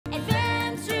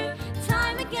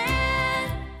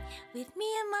with me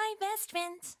and my best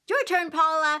friends. Your turn,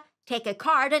 Paula. Take a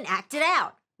card and act it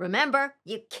out. Remember,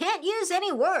 you can't use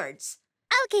any words.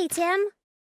 Okay, Tim.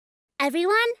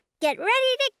 Everyone, get ready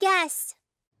to guess.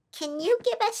 Can you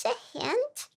give us a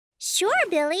hint? Sure,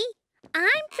 Billy.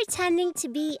 I'm pretending to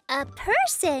be a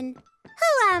person.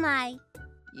 Who am I?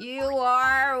 You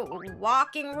are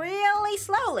walking really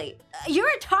slowly. You're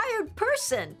a tired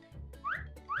person.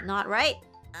 Not right.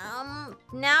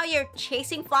 Now you're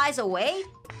chasing flies away?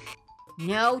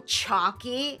 No,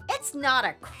 Chalky. It's not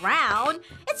a crown.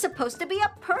 It's supposed to be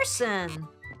a person.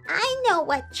 I know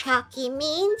what Chalky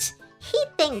means. He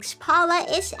thinks Paula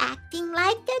is acting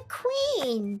like a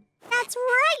queen. That's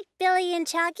right, Billy and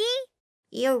Chalky.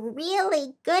 You're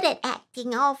really good at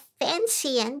acting all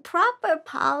fancy and proper,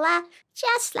 Paula,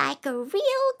 just like a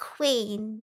real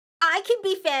queen. I can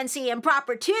be fancy and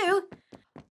proper too.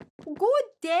 Good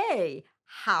day.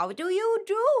 How do you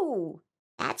do?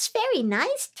 That's very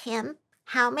nice, Tim.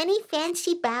 How many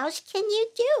fancy bows can you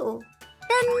do?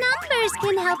 The numbers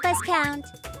can help us count.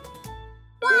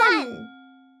 1,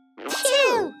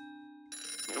 2.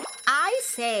 I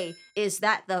say, is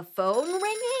that the phone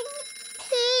ringing?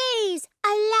 Please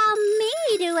allow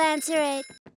me to answer it.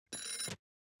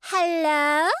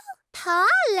 Hello?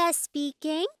 Paula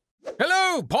speaking.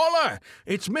 Hello, Paula.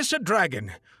 It's Mr.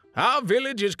 Dragon. Our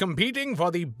village is competing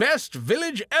for the Best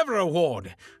Village Ever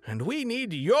Award, and we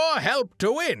need your help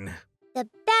to win. The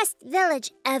Best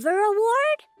Village Ever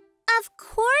Award? Of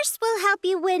course we'll help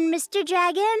you win, Mr.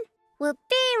 Dragon. We'll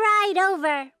be right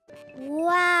over.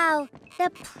 Wow, the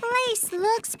place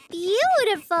looks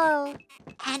beautiful.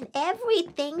 And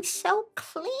everything's so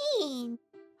clean.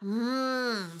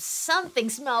 Something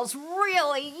smells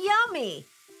really yummy.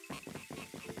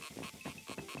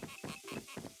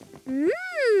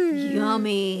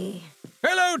 Yummy.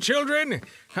 Hello, children.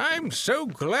 I'm so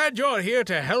glad you're here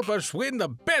to help us win the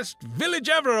Best Village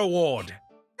Ever Award.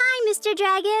 Hi, Mr.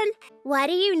 Dragon. Why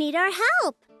do you need our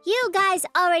help? You guys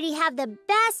already have the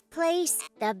best place,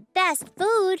 the best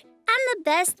food, and the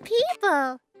best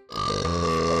people.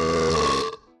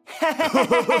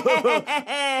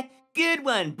 Good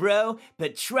one, bro.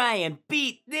 But try and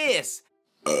beat this.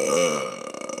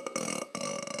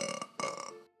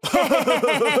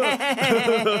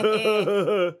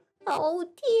 Oh,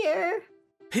 dear.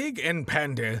 Pig and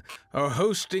Panda are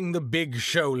hosting the big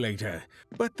show later,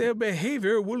 but their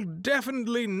behavior will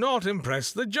definitely not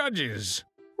impress the judges.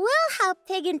 We'll help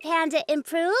Pig and Panda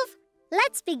improve.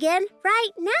 Let's begin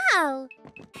right now.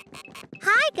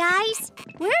 Hi, guys.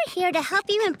 We're here to help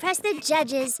you impress the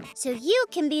judges so you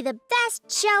can be the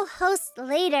best show hosts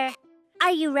later.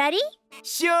 Are you ready?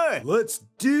 Sure. Let's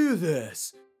do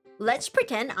this. Let's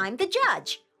pretend I'm the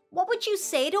judge. What would you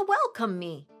say to welcome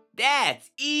me? That's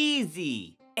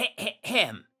easy.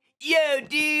 Ahem. Yo,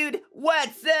 dude,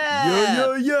 what's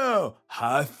up? Yo.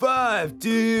 High five,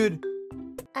 dude.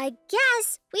 I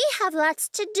guess we have lots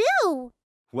to do.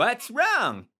 What's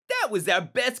wrong? That was our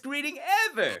best greeting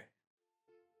ever.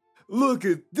 Look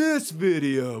at this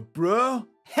video, bro.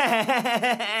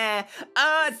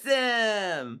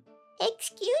 Awesome.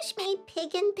 Excuse me,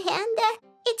 Pig and Panda.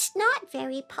 It's not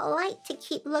very polite to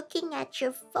keep looking at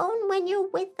your phone when you're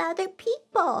with other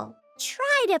people.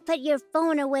 Try to put your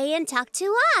phone away and talk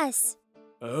to us.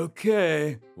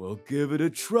 Okay, we'll give it a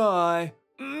try.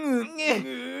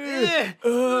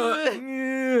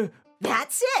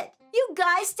 That's it. You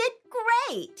guys did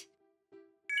great.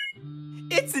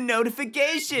 It's a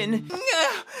notification.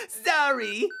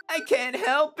 Sorry, I can't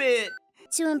help it.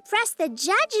 To impress the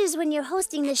judges when you're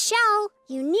hosting the show,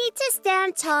 you need to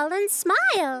stand tall and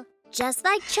smile, just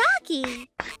like Chalky.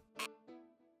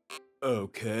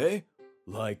 Okay,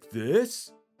 like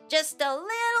this? Just a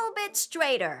little bit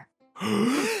straighter.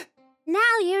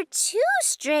 Now you're too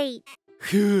straight.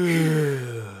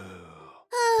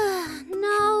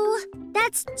 No,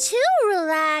 that's too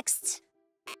relaxed.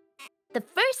 The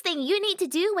first thing you need to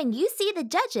do when you see the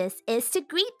judges is to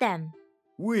greet them.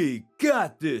 We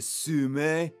got this,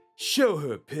 Sume. Show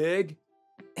her, Pig.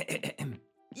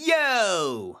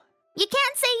 Yo! You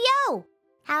can't say yo.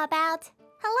 How about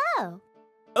hello?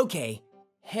 Okay.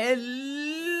 Hello!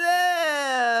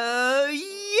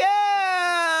 Yo!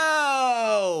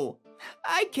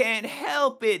 I can't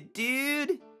help it, dude.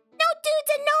 No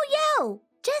dudes and no yo.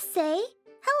 Just say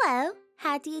hello.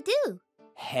 How do you do?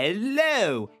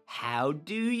 Hello, how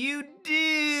do you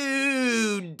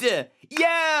do?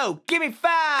 Yo, give me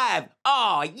 5.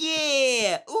 Oh,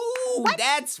 yeah. Ooh, What?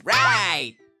 that's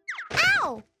right.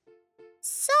 Ow!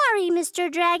 Sorry,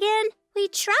 Mr. Dragon. We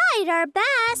tried our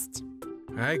best.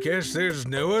 I guess there's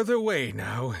no other way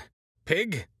now.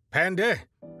 Pig, Panda,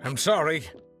 I'm sorry.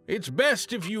 it's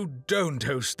best if you don't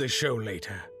host the show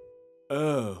later.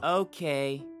 Oh.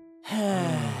 Okay.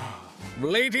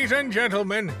 Ladies and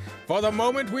gentlemen, for the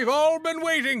moment we've all been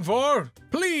waiting for,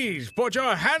 please put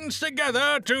your hands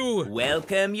together to...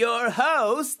 Welcome your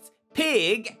hosts,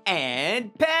 Pig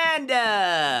and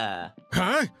Panda.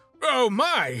 Huh? Oh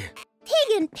my!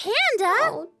 Pig and Panda?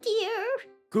 Oh, dear.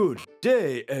 Good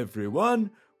day,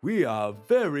 everyone. We are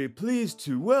very pleased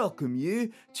to welcome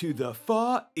you to the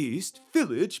Far East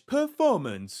Village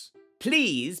performance.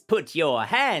 Please put your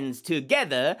hands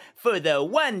together for the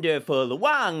wonderful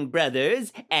Wong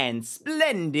brothers and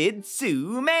splendid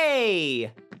Sue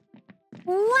May.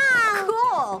 Wow!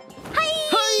 Cool.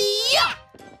 Hi-ya!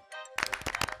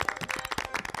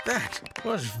 That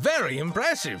was very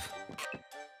impressive.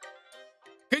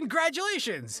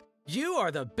 Congratulations! You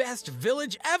are the best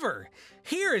village ever.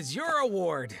 Here is your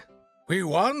award. We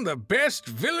won the Best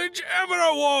Village Ever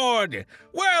Award!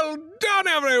 Well done,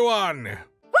 everyone!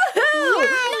 Woohoo!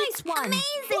 Nice one.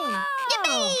 Amazing!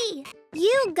 Yippee!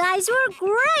 You guys were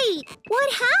great!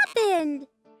 What happened?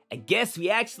 I guess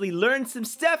we actually learned some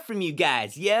stuff from you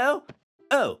guys, yo.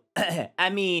 Oh,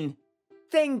 I mean,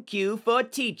 thank you for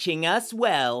teaching us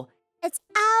well. It's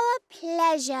our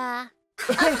pleasure.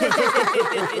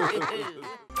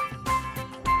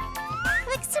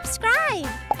 Click subscribe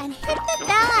and hit the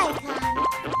bell icon.